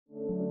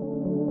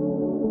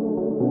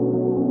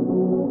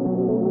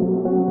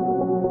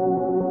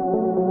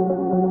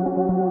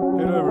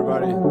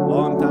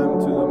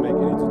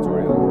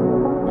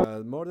tutorial.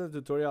 But more than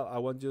tutorial, I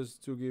want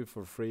just to give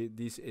for free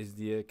this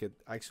SDA.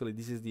 Actually,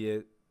 this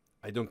SDA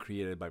I don't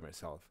create it by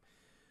myself.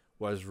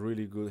 Was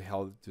really good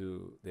help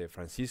to the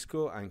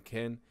Francisco and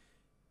Ken.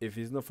 If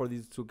it's not for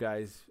these two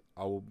guys,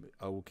 I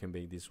will can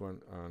make this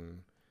one.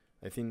 And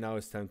I think now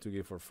it's time to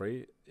give for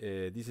free.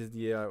 This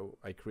SDA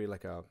I created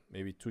like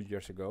maybe 2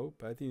 years ago,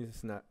 but I think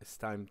it's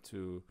time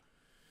to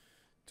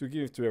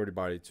give to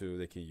everybody to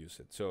they can use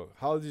it. So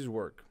how does this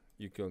work?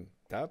 You can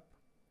tap,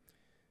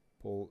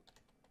 pull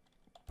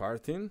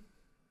parting,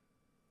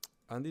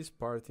 and this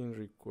parting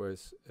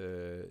requests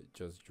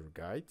just your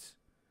guides,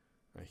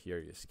 and here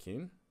your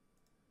skin,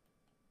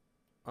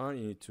 and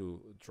you need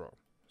to draw.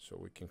 So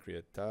we can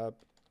create tab,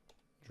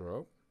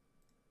 draw.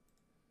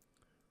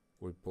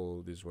 We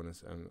pull this one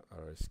as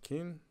our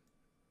skin.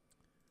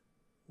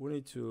 We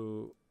need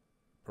to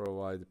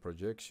provide the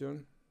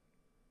projection.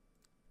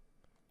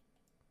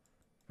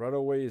 Right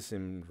away is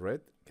in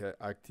red. Can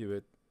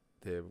activate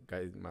the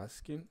guide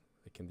masking.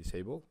 I can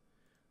disable,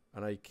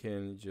 and I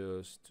can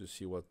just to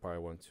see what part I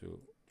want to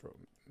draw.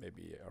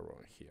 Maybe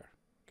around here.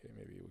 Okay,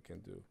 maybe we can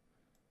do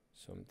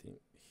something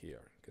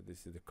here. Okay,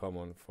 this is the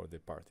common for the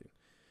parting.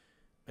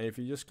 And if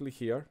you just click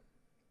here,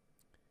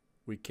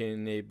 we can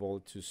enable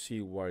to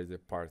see what is the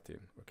parting.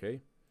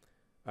 Okay,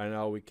 and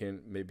now we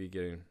can maybe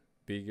get it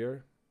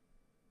bigger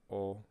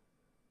or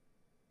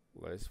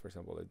less. For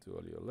example, let's do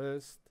a little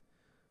less.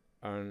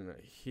 And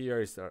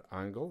here is our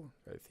angle.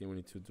 I think we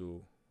need to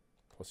do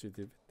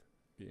positive,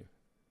 be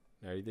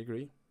 90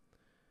 degree.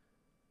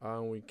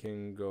 And we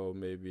can go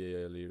maybe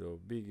a little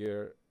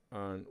bigger,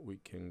 and we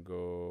can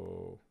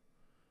go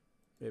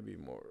maybe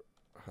more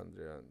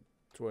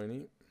 120.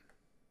 We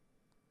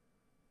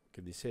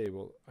can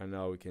disable, and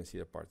now we can see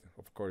the pattern.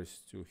 Of course,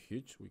 it's too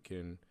huge. We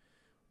can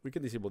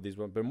disable this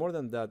one, but more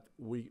than that,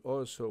 we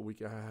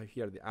can have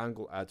here the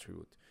angle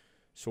attribute.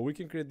 So we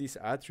can create this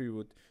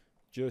attribute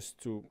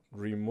just to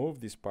remove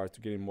this part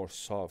to get it more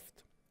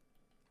soft.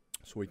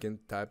 So we can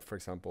type, for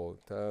example,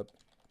 tab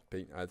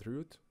paint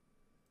attribute.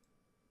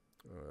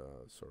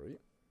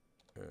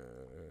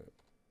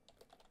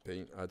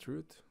 Paint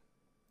attribute,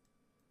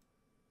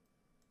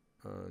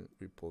 and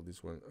we pull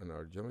this one in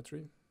our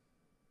geometry.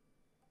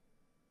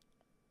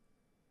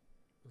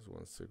 Just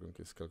 1 second,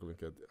 because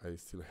calculating I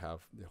still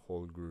have the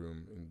whole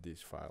groom in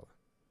this file.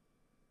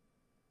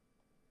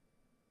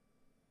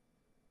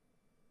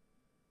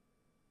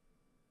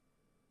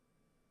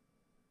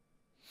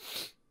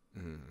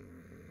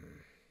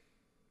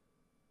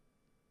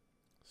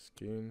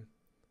 Skin.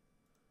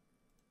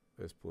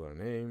 Let's put our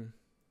name.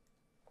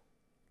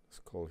 Let's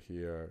call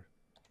here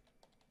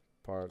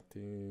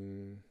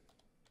parting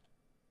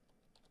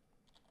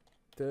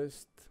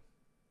test.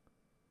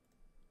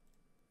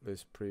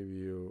 Let's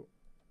preview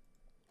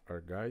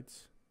our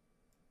guides.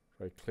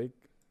 Right click,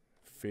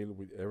 fill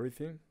with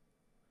everything,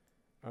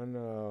 and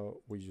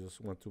we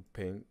just want to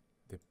paint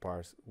the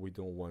parts we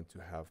don't want to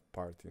have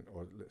parting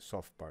or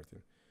soft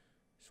parting.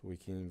 So we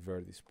can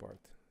invert this part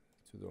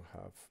to don't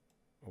have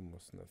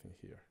almost nothing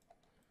here.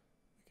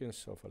 We can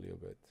soft a little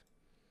bit.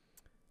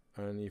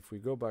 And if we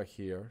go back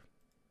here,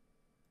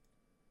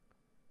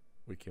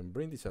 we can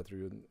bring this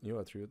attribute, new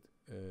attribute.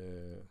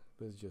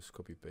 Let's just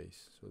copy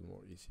paste so it's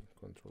more easy.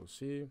 Control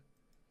C,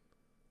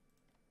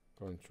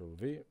 Control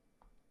V.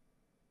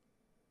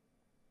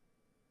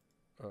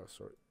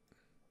 Sorry.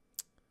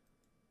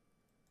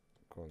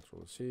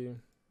 Control C,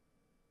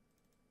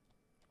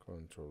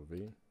 Control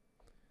V.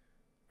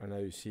 And now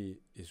you see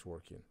it's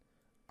working.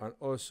 And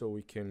also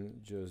we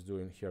can just do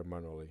in here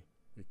manually.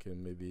 We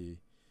can maybe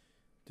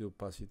do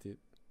opacity,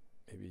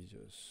 maybe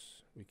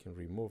just we can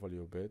remove a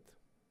little bit.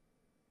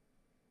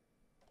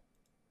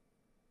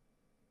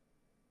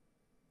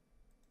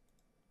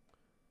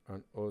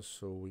 And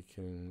also we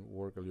can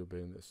work a little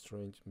bit in the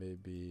strength,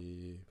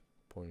 maybe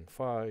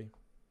 0.5.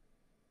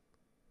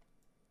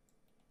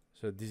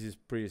 So this is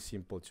pretty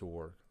simple to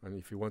work. And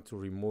if you want to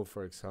remove,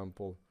 for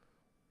example,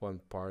 one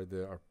part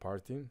that are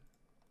parting,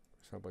 for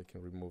example, I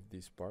can remove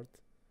this part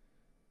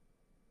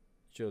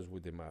just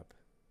with the map.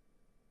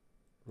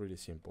 Really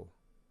simple.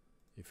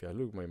 If I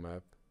look my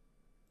map,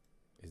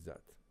 is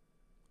that.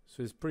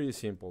 So it's pretty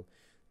simple.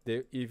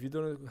 If you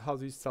don't know how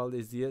to install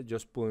the SDA,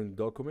 just put in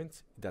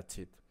documents, that's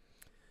it.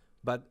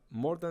 But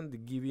more than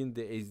giving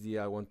the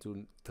SDA, I want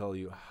to tell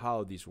you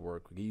how this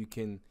works. You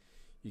can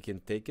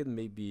take it,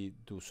 maybe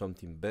do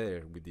something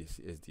better with this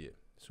SDA.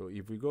 So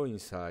if we go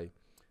inside,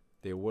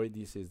 the way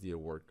this SDA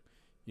works,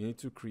 you need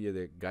to create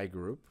a guide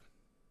group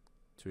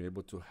to be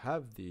able to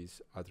have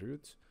these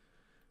attributes.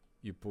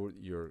 You put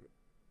your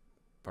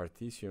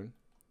partition,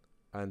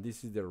 and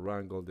this is the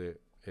wrangle the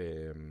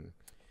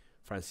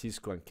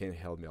Francisco and Ken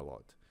help me a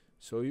lot.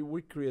 So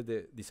we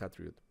create this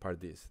attribute,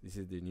 part this. This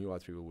is the new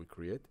attribute we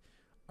create.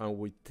 And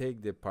we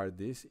take the part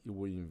this, it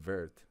will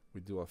invert.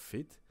 We do a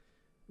fit.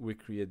 We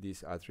create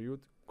this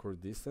attribute, course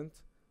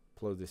distance,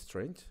 plus the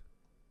strength.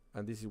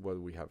 And this is what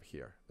we have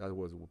here. That's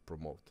what we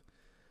promote.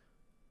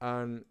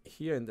 And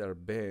here in our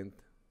bend,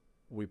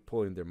 we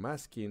pull in the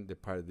masking, the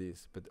part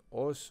this. But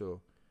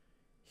also,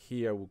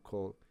 here we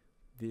call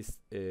this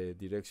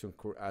direction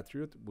curve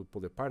attribute, we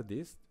pull apart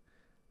this,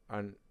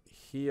 and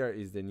here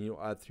is the new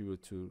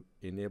attribute to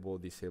enable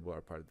disable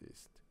apart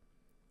this,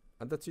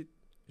 and that's it.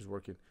 It's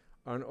working.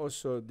 And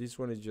also this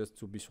one is just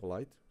to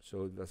visualize,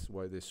 so that's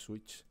why the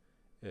switch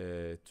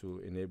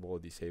to enable or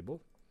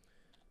disable,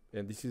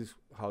 and this is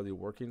how they're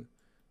working.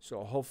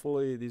 So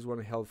hopefully this one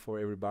help for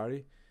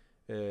everybody.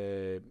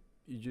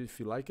 If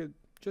you like it,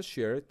 just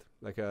share it.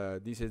 Like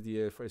this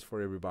SDF is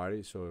for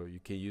everybody, so you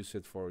can use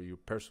it for your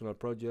personal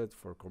project,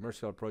 for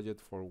commercial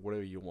project, for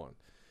whatever you want.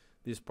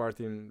 This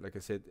parting, like I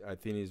said, I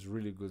think is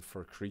really good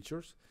for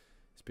creatures,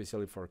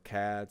 especially for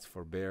cats,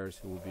 for bears.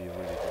 It will be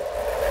really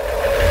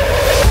good.